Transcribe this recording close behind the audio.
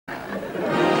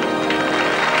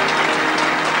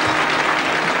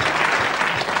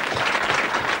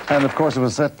And, of course, it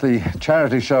was at the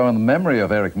charity show in memory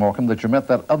of Eric Morecambe that you met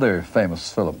that other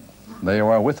famous Philip. There you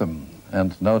are with him.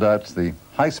 And no doubt the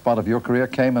high spot of your career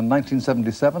came in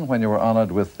 1977 when you were honored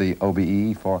with the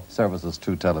OBE for services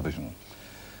to television.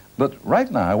 But right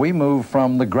now, we move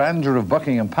from the grandeur of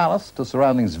Buckingham Palace to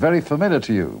surroundings very familiar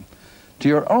to you. To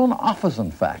your own office,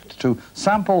 in fact, to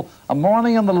sample a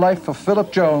morning in the life of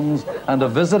Philip Jones and a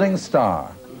visiting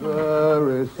star.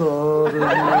 Very suddenly.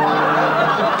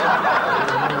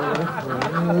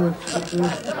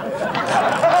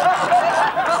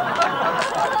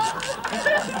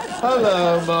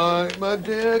 Hello, Mike, my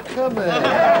dear. Come in.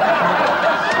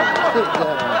 Sit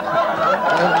down.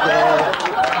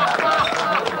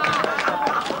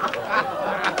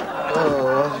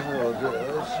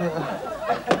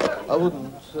 I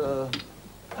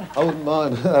wouldn't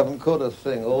mind. I haven't caught a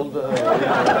thing all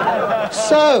day.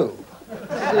 So,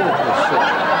 seriously,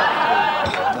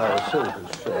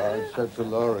 I said to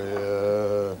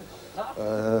Laurie,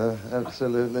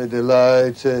 absolutely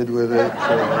delighted with it.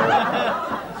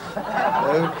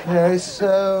 Okay,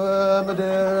 so, my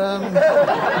dear, would you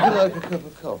like a cup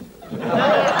of coffee?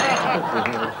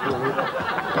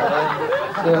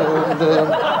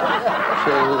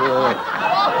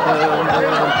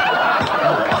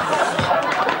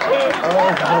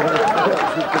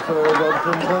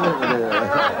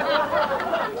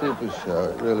 Super show,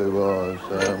 it really was.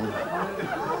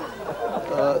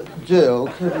 Jill,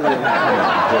 could you...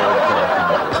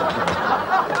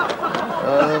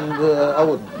 And I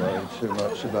wouldn't worry too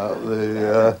much about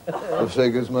the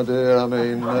figures, my dear. I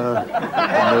mean, I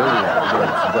know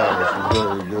Dallas is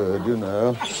very good, you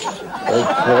know. But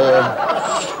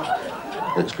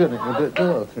it's getting a bit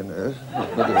dark in here,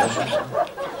 my dear.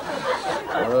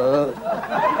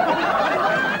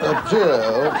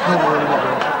 Jill, can you...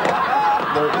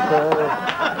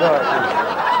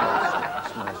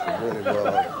 Smashed it really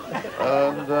well.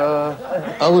 And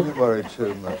I wouldn't worry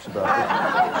too much about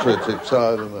the critics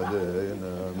either, my dear, you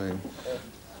know, I mean...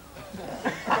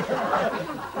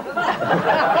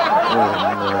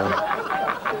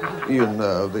 you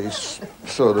know, these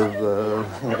sort of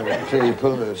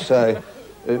people who say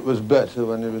it was better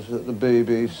when he was at the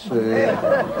BBC.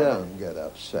 Don't get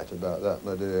upset about that,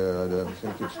 my dear. I don't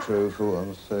think it's true, for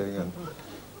one thing. And,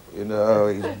 you know,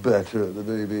 he's better at the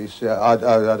BBC. I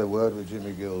had a word with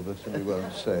Jimmy Gilbert, and he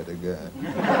won't say it again.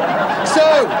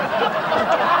 So!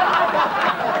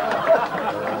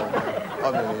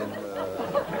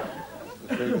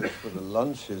 The figures for the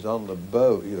lunches on the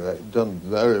boat, you've done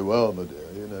very well, my dear.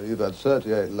 You know, you've had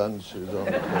 38 lunches on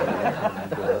the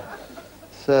boat.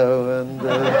 And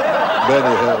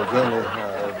Benny Hill's only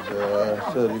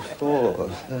had 34.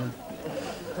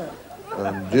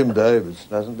 And Jim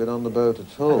Davidson hasn't been on the boat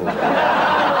at all.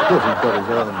 Of course, he's got his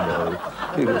own boat.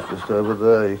 He was just over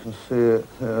there. You can see it.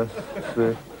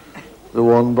 See the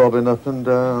one bobbing up and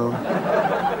down.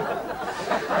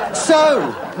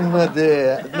 So, my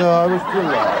dear, no, I was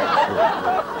delighted.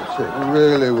 It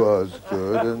really was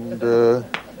good.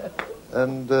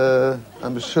 And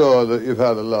I'm sure that you've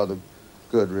had a lot of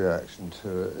good reaction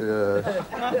to it,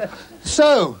 yes.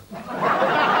 So,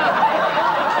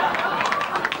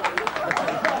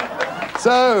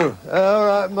 all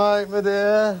right, Mike, my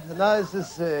dear, nice to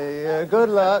see you. Good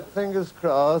luck, fingers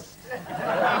crossed.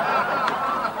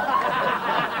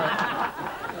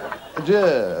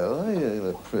 Jill, you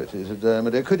look pretty today, my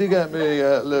dear. Could you get me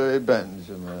Louis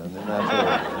Benjamin in that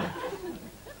order?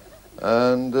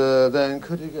 And then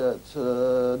could you get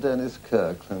Dennis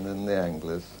Kirkland in the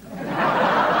Anglers?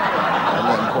 And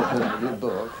then put in your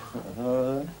book.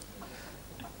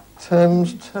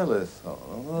 Thames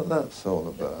Telethon, what that's all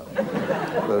about.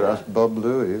 But ask Bob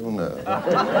Louis, you know.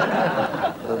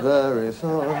 The very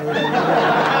sorry.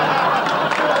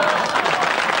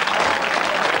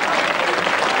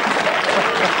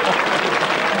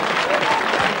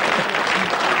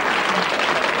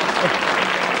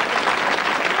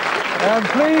 And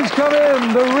please come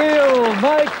in, the real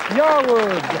Mike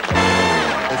Yarwood.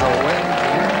 There's always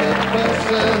a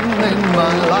person in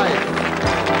my life.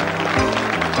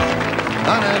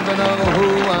 I never know who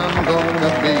I'm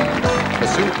gonna be. A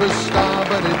superstar,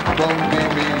 but it won't be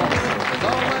me. There's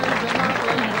always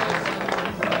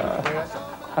another person.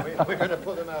 We're going to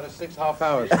put them out of 6.5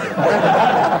 hours.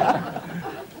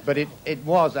 But it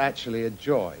was actually a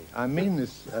joy. I mean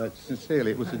this sincerely.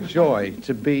 It was a joy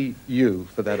to be you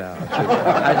for that hour.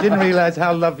 I didn't realize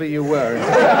how lovely you were.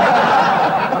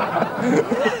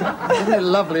 Isn't it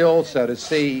lovely also to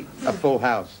see a full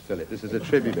house, Philip? This is a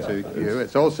tribute to you.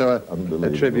 It's also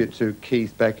a tribute to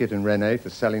Keith Beckett and Renee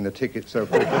for selling the tickets so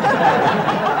quickly.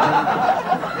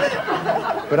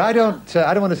 But I don't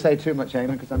want to say too much,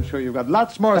 Eamon, because I'm sure you've got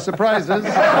lots more surprises.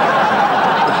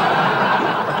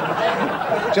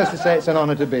 Just to say it's an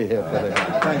honor to be here, Philip.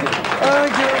 Thank you.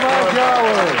 Thank you, Mark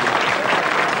Yarwood.